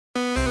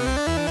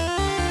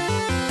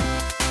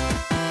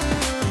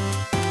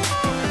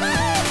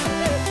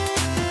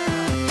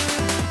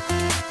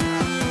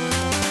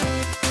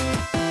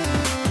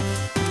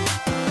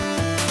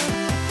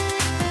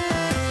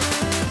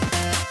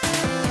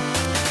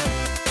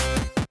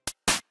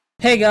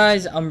Hey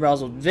guys, I'm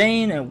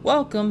RozaldVane and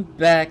welcome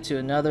back to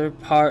another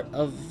part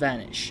of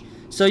Vanish.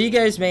 So you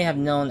guys may have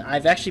known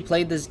I've actually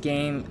played this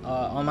game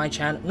on my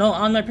channel, no,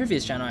 on my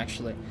previous channel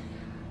actually.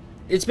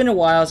 It's been a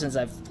while since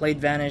I've played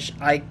Vanish.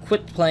 I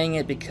quit playing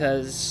it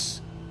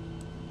because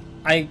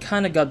I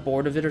kind of got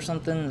bored of it or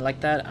something like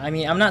that. I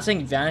mean, I'm not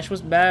saying Vanish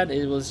was bad,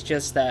 it was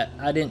just that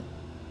I didn't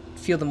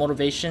feel the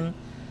motivation.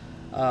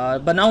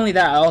 But not only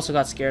that, I also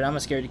got scared. I'm a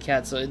scaredy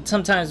cat, so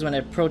sometimes when I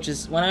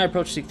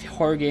approach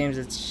horror games,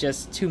 it's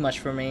just too much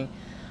for me.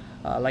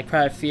 Like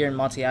Cry of Fear and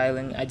Monty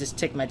Island, I just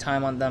take my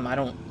time on them. I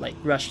don't like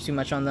rush too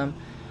much on them.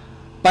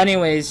 But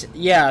anyways,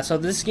 yeah. So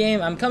this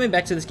game, I'm coming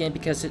back to this game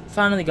because it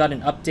finally got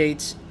an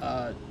update.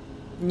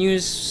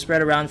 News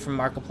spread around from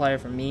Markiplier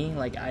for me.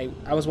 Like I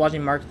was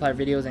watching Markiplier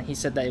videos and he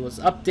said that it was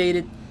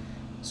updated.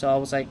 So I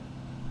was like,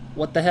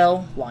 what the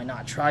hell? Why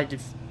not try to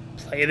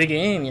play the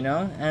game, you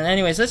know? And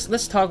anyways,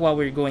 let's talk while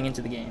we're going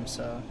into the game.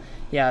 So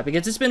yeah,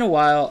 because it's been a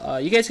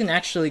while. You guys can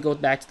actually go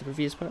back to the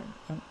previous part.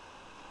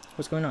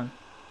 What's going on?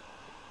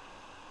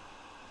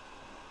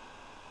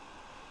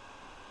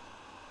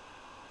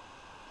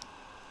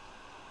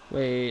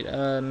 Wait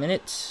a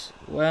minute.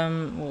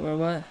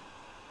 What?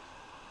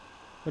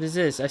 What is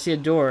this? I see a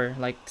door,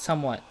 like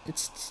somewhat.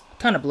 It's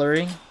kind of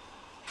blurry.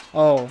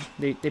 Oh,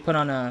 they put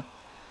on a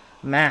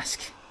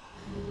mask.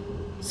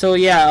 So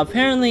yeah,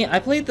 apparently I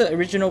played the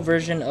original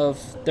version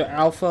of their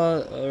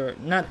alpha, or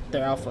not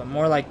their alpha,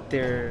 more like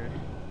their...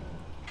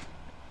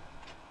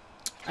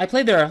 I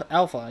played their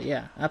alpha,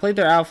 yeah. I played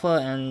their alpha,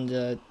 and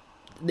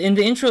in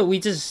the intro we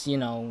just, you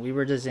know, we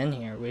were just in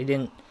here. We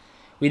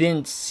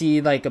didn't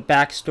see like a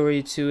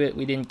backstory to it.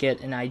 We didn't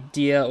get an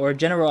idea or a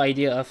general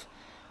idea of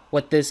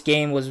what this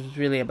game was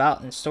really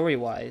about and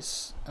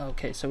story-wise.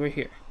 Okay, so we're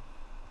here.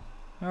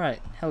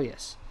 Alright, hell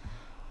yes.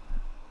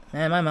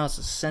 Man, my mouse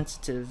is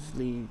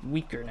sensitively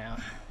weaker now.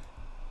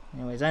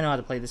 Anyways, I know how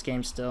to play this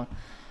game still.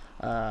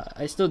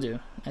 I still do.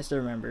 I still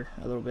remember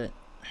a little bit.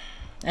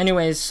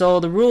 Anyways, so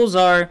the rules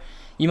are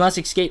you must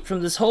escape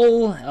from this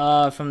hole,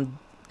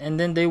 and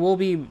then there will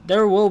be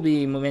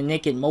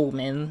naked mole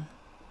man.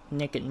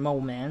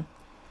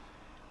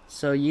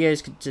 So you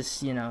guys could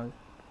just, you know,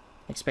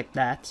 expect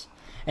that.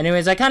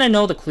 Anyways, I kind of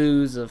know the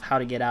clues of how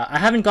to get out. I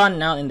haven't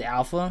gotten out in the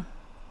alpha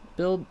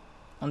build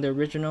on the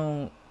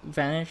original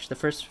Vanish, the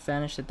first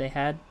Vanish that they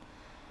had.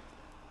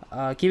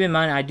 Keep in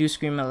mind I do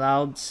scream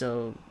aloud,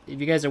 so if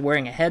you guys are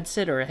wearing a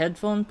headset or a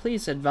headphone,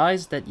 please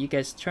advise that you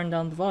guys turn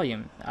down the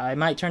volume. I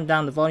might turn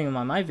down the volume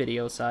on my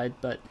video side,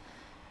 but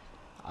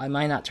I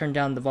might not turn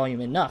down the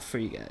volume enough for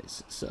you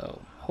guys,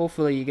 so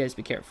hopefully you guys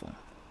be careful.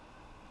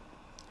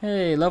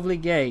 Hey, lovely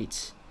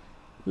gate.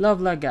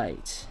 Lovely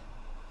gate.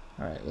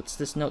 Alright, what's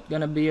this note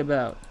gonna be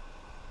about?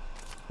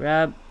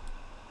 Grab...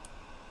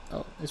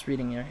 Oh, it's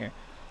reading right here.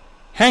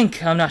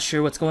 Hank, I'm not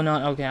sure what's going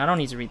on. Okay, I don't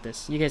need to read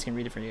this. You guys can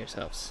read it for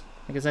yourselves.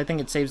 Because I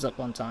think it saves up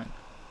on time.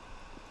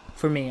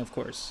 For me, of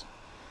course.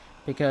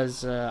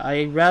 Because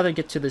I'd rather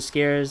get to the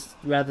scares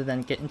rather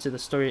than get into the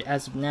story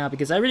as of now.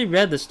 Because I already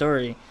read the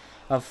story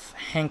of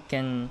Hank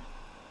and...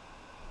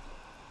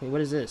 Wait, what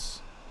is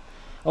this?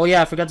 Oh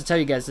yeah, I forgot to tell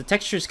you guys. The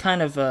texture's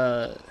kind of...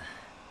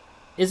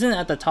 isn't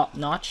at the top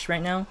notch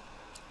right now.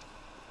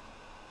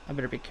 I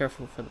better be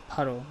careful for the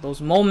puddle.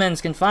 Those mole men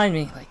can find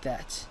me like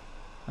that.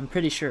 I'm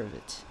pretty sure of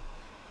it.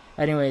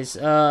 Anyways,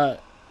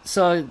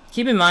 so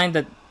keep in mind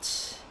that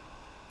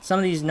some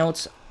of these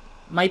notes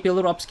might be a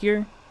little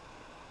obscure.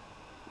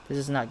 This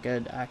is not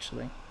good,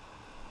 actually.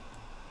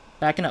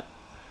 Backing up.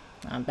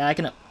 I'm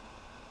backing up.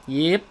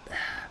 Yep,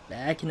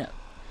 backing up.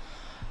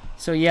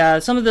 So yeah,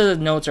 some of the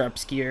notes are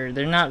obscure.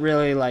 They're not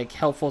really like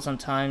helpful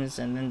sometimes,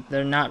 and then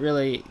they're not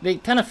really... They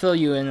kind of fill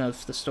you in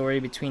of the story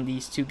between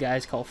these two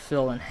guys called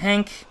Phil and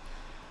Hank.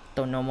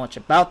 Don't know much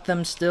about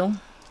them still.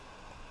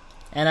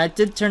 And I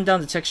did turn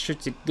down the texture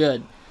to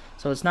good.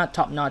 So it's not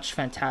top-notch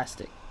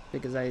fantastic,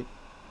 because I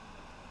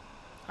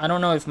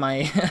don't know if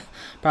my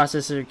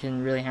processor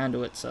can really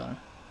handle it, so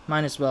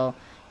might as well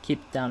keep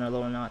it down a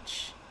lower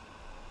notch.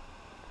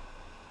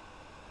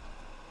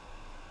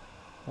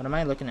 What am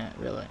I looking at,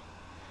 really?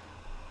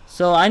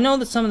 So I know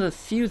that some of the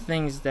few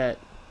things that...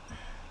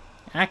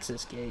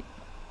 Access gate.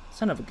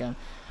 Son of a gun.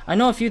 I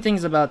know a few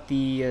things about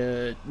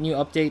the new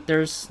update.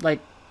 There's like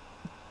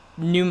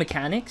new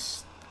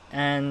mechanics,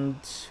 and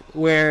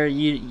where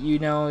you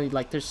know,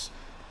 like there's...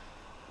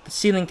 The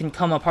ceiling can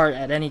come apart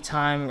at any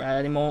time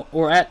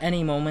or at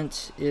any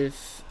moment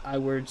if I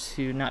were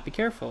to not be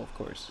careful, of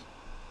course.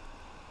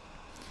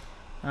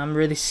 I'm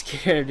really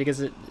scared because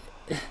it...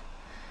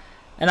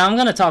 And I'm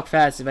gonna talk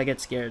fast if I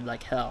get scared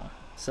like hell.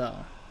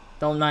 So,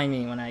 don't mind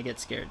me when I get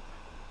scared.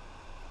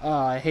 Oh,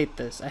 I hate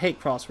this. I hate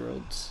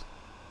crossroads.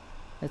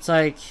 It's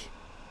like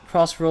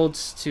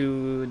crossroads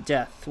to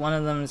death. One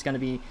of them is gonna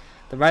be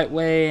the right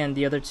way and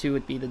the other two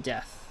would be the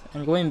death.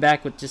 And going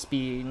back would just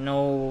be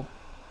no...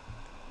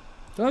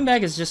 Going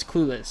back is just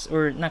clueless,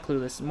 or not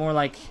clueless, more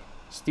like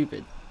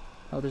stupid.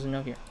 Oh, there's a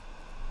note here.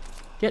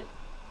 Get.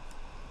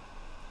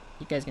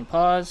 You guys can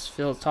pause.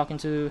 Phil's talking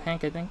to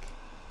Hank, I think.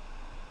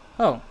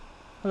 Oh,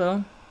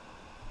 hello.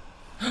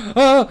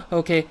 Oh,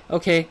 okay,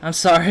 okay, I'm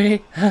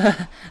sorry.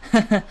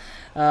 The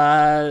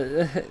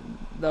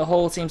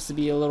hole seems to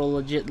be a little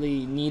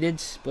legitly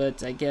needed,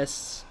 but I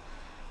guess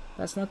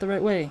that's not the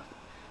right way.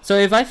 So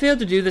if I fail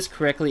to do this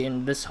correctly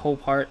in this whole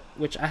part,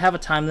 which I have a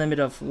time limit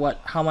of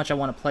how much I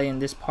want to play in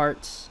this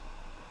part,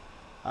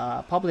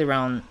 probably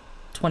around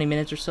 20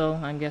 minutes or so,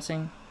 I'm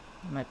guessing.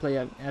 I might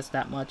play as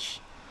that much.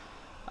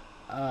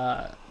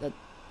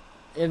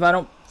 If I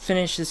don't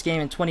finish this game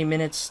in 20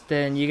 minutes,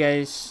 then you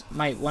guys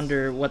might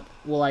wonder what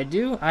will I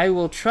do. I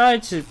will try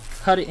to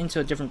cut it into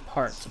a different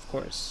part, of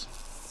course.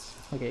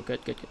 Okay, good.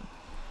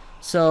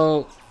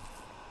 So,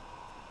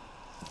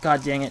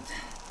 god dang it.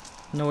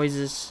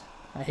 Noises.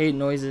 I hate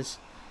noises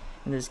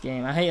in this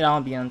game. I hate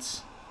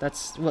ambience.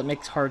 That's what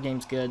makes horror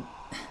games good.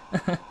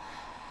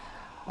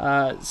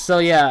 So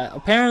yeah,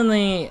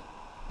 apparently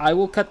I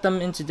will cut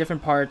them into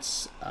different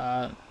parts.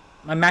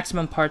 My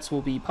maximum parts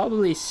will be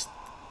probably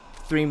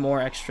 3 more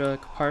extra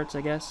parts,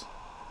 I guess.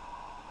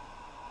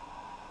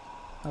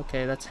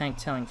 Okay, that's Hank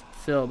telling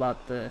Phil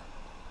about the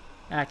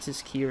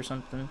access key or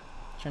something.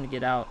 Trying to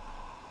get out.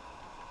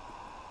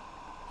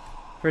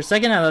 For a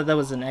second I thought that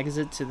was an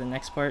exit to the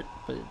next part,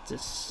 but it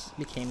just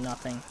became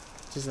nothing.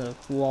 Just a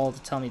wall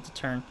to tell me to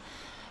turn.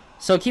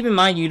 So keep in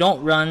mind, you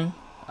don't run.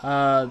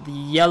 The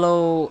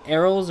yellow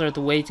arrows are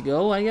the way to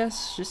go, I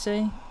guess, I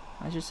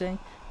should say.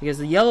 Because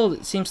the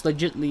yellow seems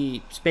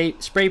legitly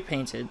spray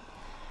painted,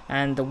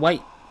 and the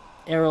white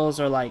arrows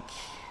are like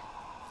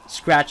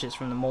scratches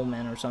from the mole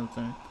man or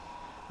something.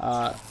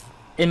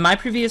 In my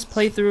previous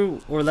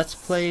playthrough or let's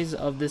plays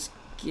of this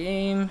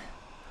game,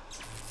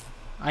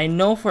 I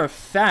know for a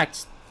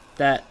fact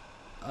that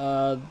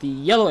the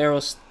yellow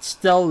arrows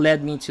still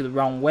led me to the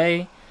wrong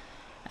way,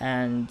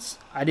 and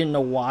I didn't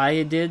know why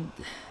it did,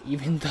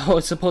 even though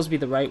it's supposed to be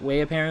the right way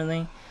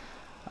apparently.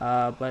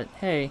 But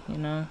hey, you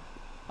know.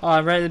 Oh,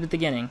 right at the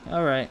beginning.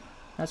 Alright,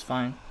 that's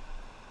fine.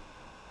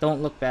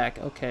 Don't look back.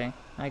 Okay,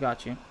 I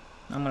got you.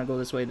 I'm gonna go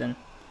this way then.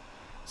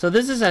 So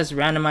this is as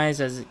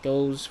randomized as it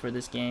goes for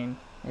this game.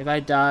 If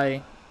I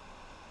die,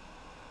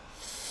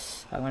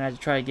 I'm gonna have to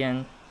try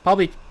again.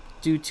 Probably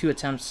do 2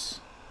 attempts.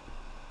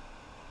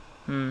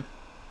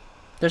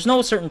 There's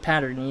no certain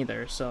pattern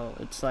either, so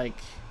it's like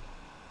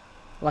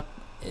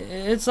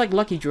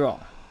lucky draw.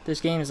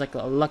 This game is like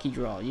a lucky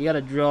draw. You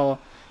gotta draw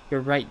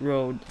your right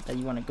road that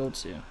you want to go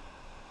to.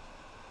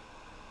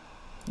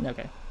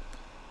 Okay.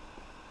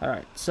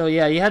 Alright, so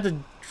yeah, you have to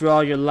draw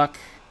your luck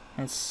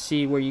and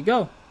see where you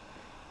go.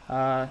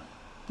 Not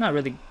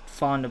really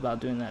fond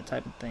about doing that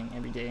type of thing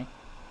every day.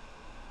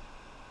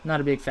 Not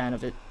a big fan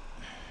of it.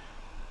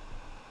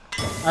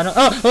 I don't.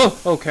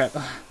 Oh crap.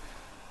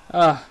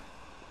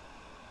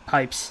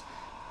 Pipes.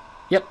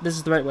 Yep, this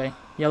is the right way.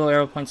 Yellow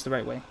arrow points the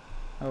right way.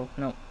 Oh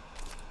no.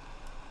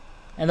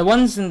 And the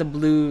ones in the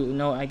blue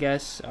note, I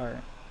guess,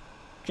 are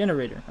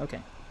generator.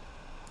 Okay.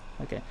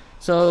 Okay.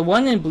 So the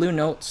one in blue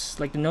notes,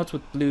 like the notes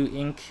with blue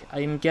ink,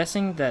 I'm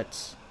guessing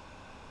that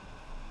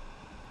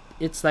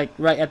it's like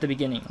right at the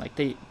beginning. Like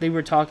they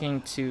were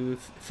talking to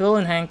Phil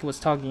and Hank was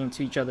talking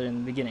to each other in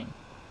the beginning.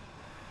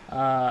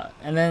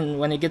 And then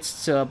when it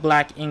gets to a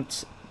black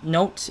inked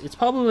note, it's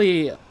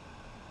probably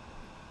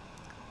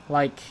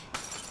like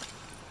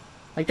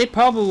they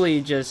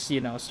probably just,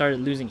 you know, started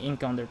losing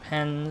ink on their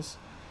pens,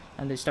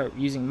 and they start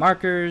using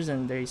markers,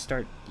 and they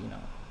start, you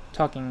know,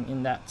 talking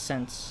in that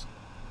sense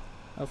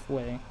of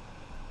way.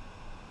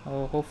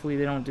 Oh, hopefully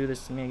they don't do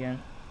this to me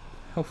again.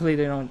 Hopefully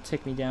they don't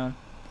take me down,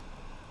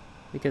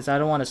 because I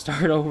don't want to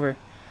start over.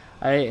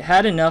 I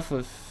had enough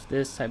of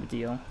this type of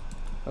deal.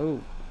 Oh,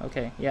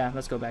 okay, yeah,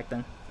 let's go back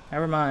then.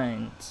 Never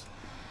mind.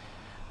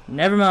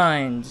 Never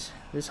mind.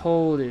 This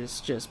hold is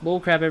just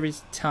bullcrap every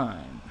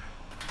time.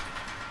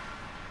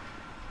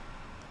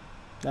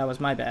 That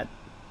was my bad.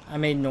 I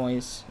made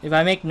noise. If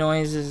I make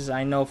noises,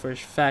 I know for a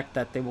fact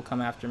that they will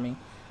come after me,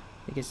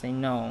 because they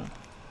know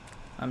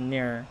I'm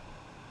near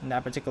in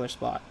that particular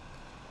spot.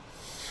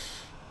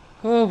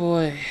 Oh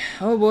boy.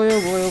 Oh boy,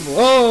 oh boy, oh boy.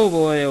 Oh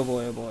boy, oh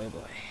boy, oh boy, oh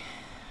boy.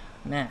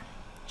 Man,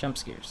 jump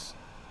scares.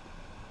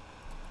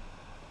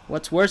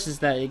 What's worse is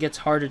that it gets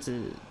harder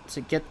to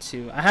get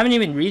to. I haven't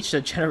even reached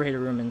the generator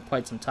room in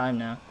quite some time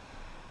now.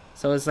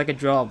 So it's like a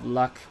draw of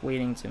luck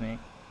waiting to me.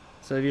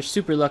 So if you're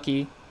super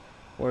lucky,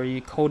 or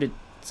you coded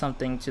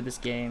something to this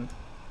game,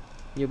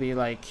 you'll be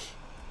like,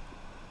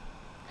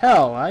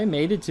 hell, I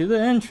made it to the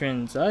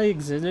entrance. I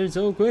exited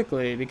so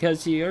quickly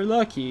because you're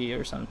lucky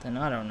or something.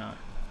 I don't know.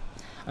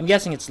 I'm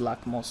guessing it's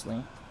luck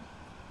mostly.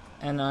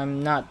 And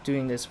I'm not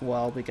doing this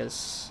well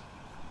because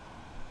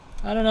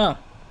I don't know.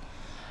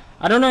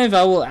 I don't know if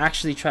I will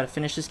actually try to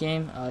finish this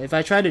game. If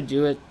I try to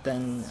do it,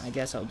 then I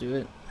guess I'll do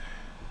it.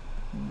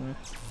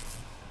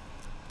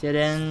 Dead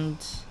end.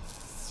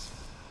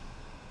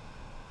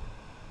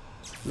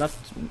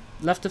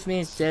 Left of me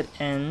is dead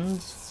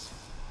end.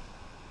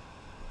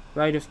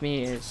 Right of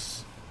me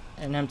is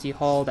an empty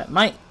hall that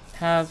might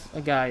have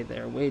a guy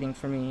there waiting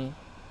for me.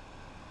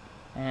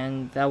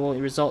 And that will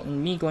result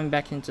in me going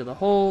back into the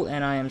hole,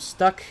 and I am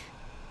stuck.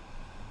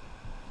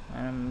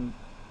 I'm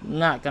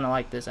not gonna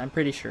like this. I'm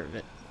pretty sure of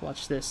it.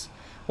 Watch this.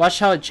 Watch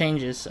how it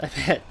changes.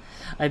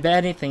 I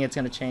bet anything it's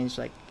gonna change.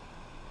 Like,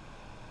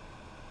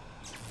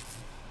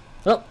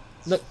 oh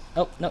look,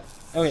 oh no,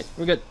 okay,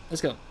 we're good.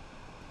 Let's go.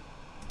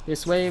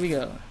 This way we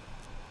go.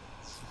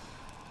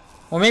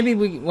 Or maybe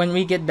when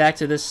we get back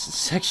to this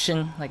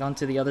section, like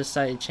onto the other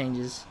side, it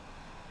changes.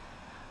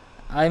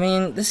 I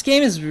mean, this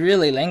game is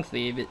really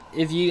lengthy, but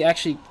if you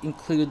actually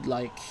include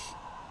like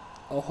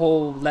a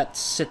whole let's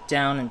sit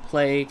down and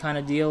play kind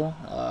of deal,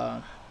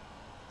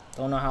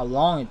 don't know how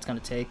long it's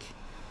gonna take.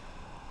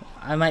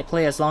 I might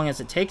play as long as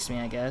it takes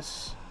me, I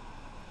guess.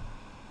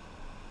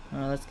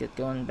 Let's get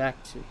going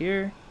back to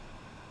here.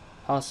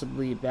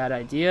 Possibly a bad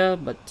idea,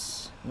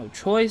 but no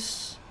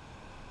choice.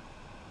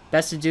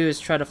 Best to do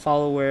is try to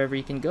follow wherever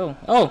you can go.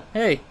 Oh,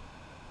 hey,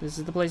 this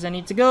is the place I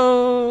need to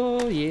go.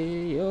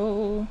 Yeah,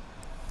 yo.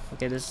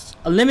 Okay, there's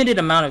a limited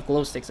amount of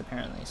glow sticks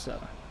apparently,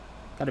 so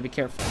gotta be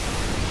careful.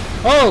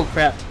 Oh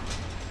crap!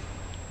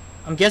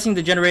 I'm guessing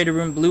the generator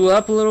room blew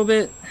up a little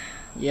bit.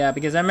 Yeah,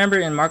 because I remember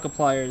in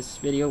Markiplier's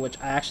video, which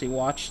I actually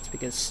watched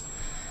because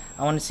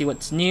I want to see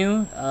what's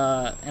new,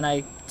 and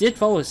I did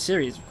follow his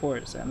series, of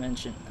course. I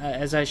mentioned,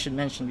 as I should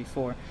mention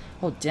before.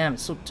 Oh damn,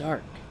 it's so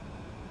dark.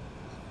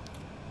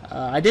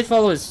 I did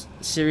follow his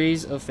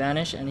series of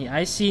Vanish, and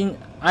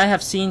I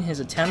have seen his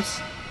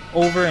attempts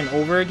over and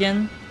over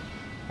again,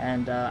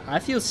 and I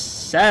feel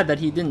sad that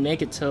he didn't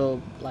make it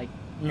till like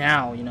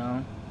now, you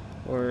know,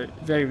 or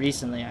very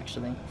recently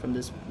actually.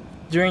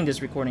 During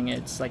this recording,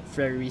 it's like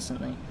very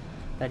recently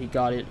that he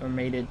got it or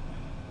made it.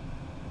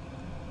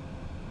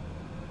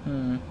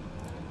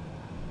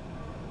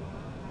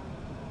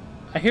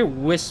 I hear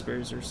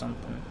whispers or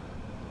something.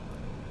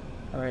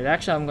 Alright,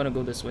 actually I'm gonna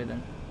go this way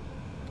then.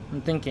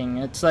 I'm thinking,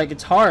 it's like,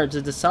 it's hard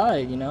to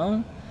decide, you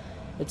know?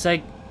 It's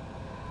like,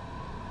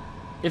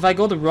 if I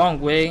go the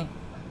wrong way,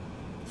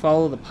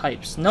 follow the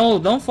pipes. No,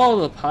 don't follow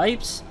the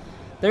pipes.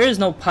 There is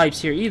no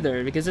pipes here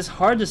either, because it's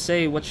hard to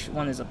say which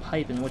one is a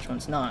pipe and which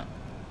one's not.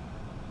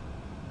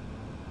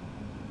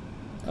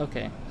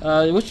 Okay,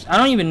 I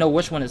don't even know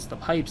which one is the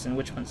pipes and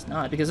which one's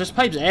not, because there's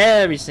pipes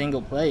every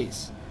single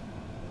place.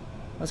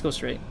 Let's go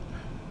straight.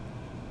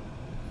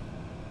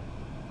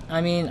 I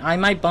mean, I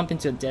might bump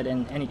into a dead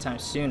end anytime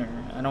sooner.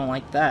 I don't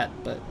like that,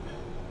 but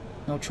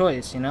no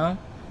choice, you know?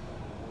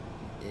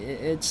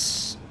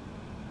 It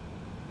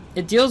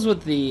deals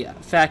with the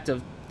fact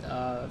of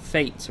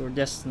fate or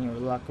destiny or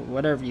luck or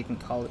whatever you can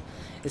call it.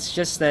 It's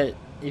just that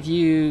if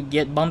you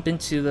get bumped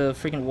into the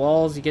freaking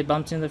walls, you get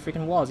bumped into the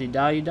freaking walls. You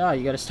die, you die.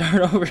 You gotta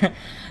start over.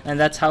 And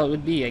that's how it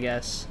would be, I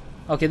guess.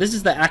 Okay, this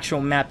is the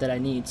actual map that I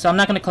need. So I'm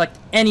not gonna collect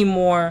any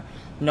more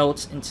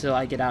notes until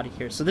I get out of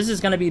here. So this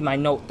is gonna be my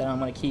note that I'm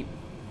gonna keep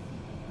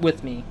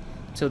with me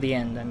till the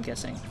end, I'm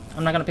guessing.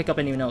 I'm not gonna pick up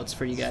any notes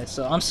for you guys,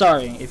 so I'm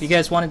sorry. If you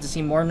guys wanted to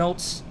see more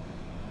notes,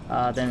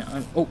 then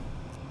oh.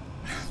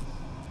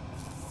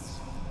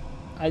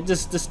 I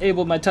just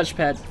disabled my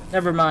touchpad.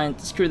 Never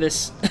mind, screw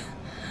this.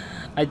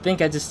 I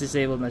think I just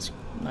disabled my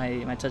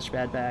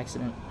touchpad by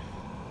accident.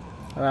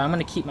 Alright, I'm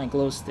gonna keep my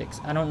glow sticks.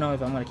 I don't know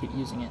if I'm gonna keep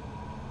using it.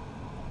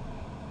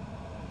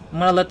 I'm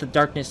gonna let the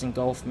darkness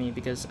engulf me,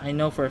 because I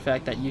know for a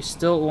fact that you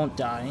still won't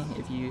die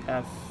if you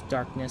have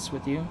darkness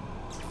with you.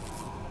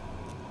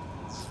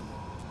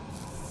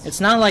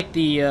 It's not like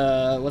the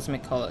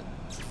whatchamacallit.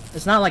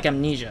 It's not like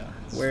Amnesia,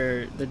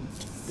 where the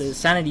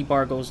sanity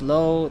bar goes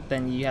low,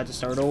 then you have to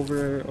start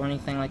over or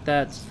anything like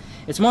that.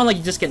 It's more like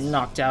you just get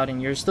knocked out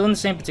and you're still in the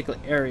same particular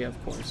area, of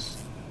course.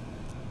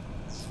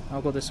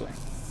 I'll go this way.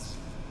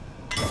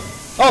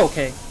 Oh,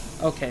 okay.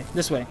 Okay,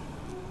 this way.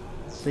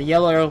 The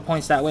yellow arrow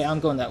points that way. I'm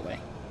going that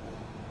way.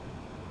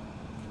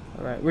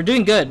 Alright, we're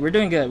doing good. We're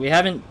doing good. We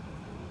haven't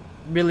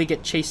really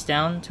get chased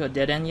down to a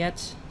dead end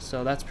yet,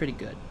 so that's pretty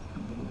good.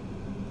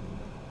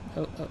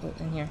 Oh,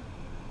 in here.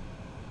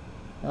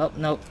 Oh,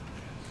 nope.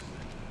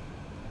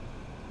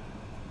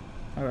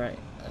 Alright.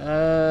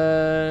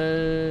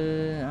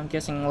 I'm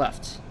guessing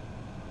left.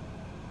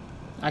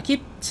 I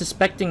keep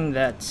suspecting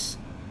that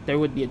there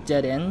would be a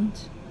dead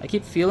end. I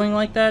keep feeling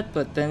like that,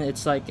 but then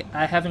it's like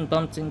I haven't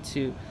bumped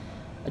into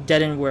a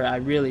dead end where I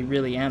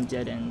really am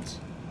dead end.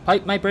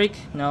 Pipe might break?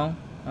 No?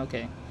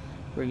 Okay.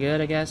 We're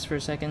good, I guess, for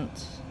a second.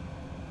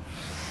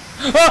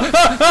 No,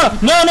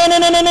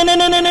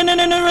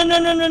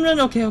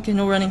 okay,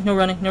 no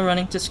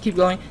running, just keep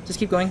going,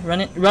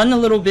 run a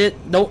little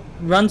bit, don't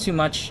run too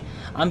much.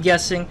 I'm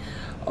guessing.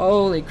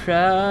 Holy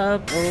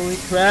crap,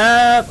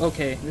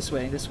 okay, this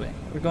way,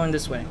 we're going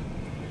this way.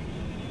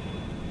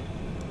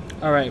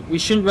 Alright, we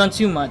shouldn't run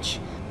too much,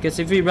 because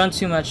if we run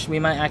too much, we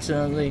might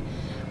accidentally,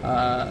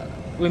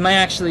 we might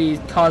actually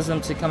cause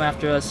them to come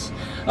after us.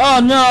 Oh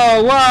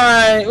no,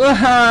 why?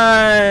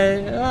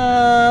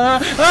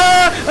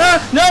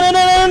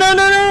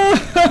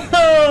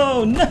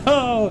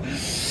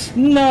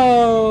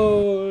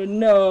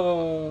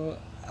 No.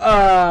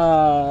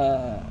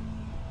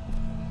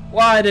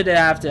 Why did it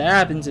have to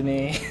happen to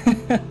me?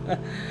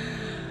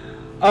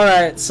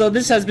 Alright, so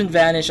this has been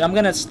Vanish. I'm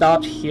gonna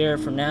stop here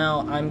for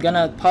now. I'm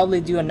gonna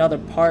probably do another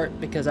part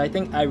because I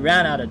think I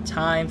ran out of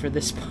time for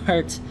this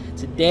part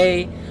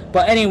today.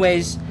 But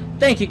anyways,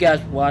 Thank you guys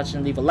for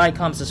watching. Leave a like,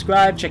 comment,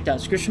 subscribe. Check out the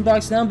description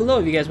box down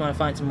below if you guys want to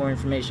find some more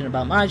information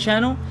about my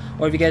channel,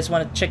 or if you guys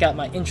want to check out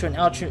my intro and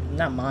outro,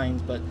 not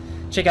mine, but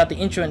check out the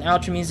intro and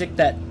outro music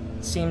that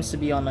seems to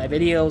be on my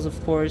videos,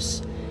 of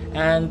course.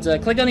 And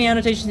click on the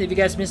annotations if you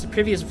guys missed the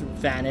previous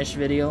Vanish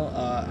video.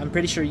 I'm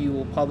pretty sure you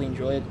will probably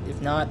enjoy it.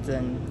 If not,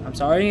 then I'm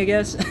sorry, I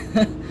guess.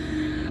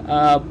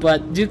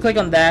 But do click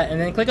on that,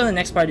 and then click on the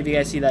next part if you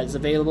guys see that is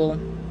available.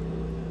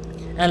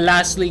 And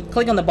lastly,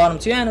 click on the bottom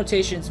 2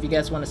 annotations if you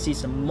guys want to see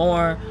some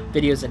more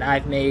videos that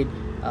I've made.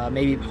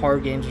 Maybe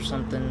horror games or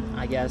something,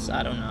 I guess.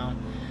 I don't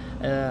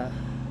know.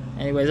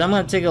 Anyways, I'm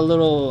going to take a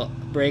little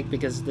break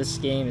because this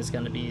game is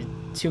going to be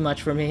too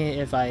much for me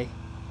if I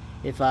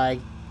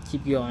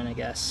keep going, I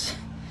guess.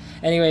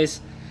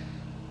 Anyways,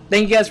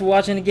 thank you guys for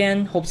watching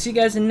again. Hope to see you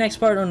guys in the next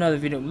part or another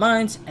video of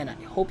mine. And I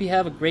hope you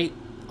have a great,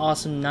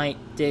 awesome night,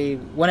 day,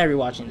 whenever you're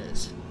watching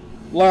this.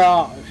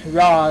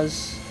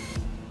 Roz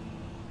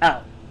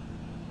out.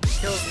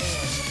 Kills me.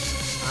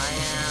 I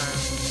am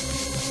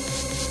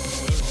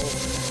game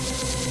over.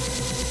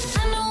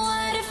 I know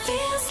what it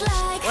feels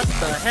like. What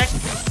the heck?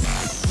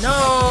 No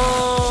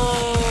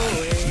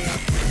way.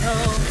 No.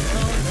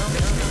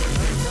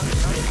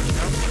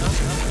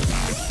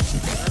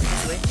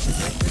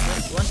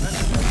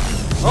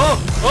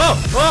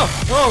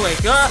 Oh my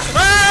god.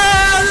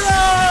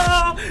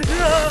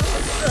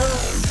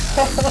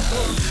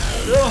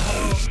 No.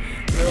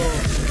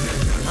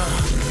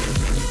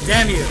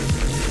 Damn you.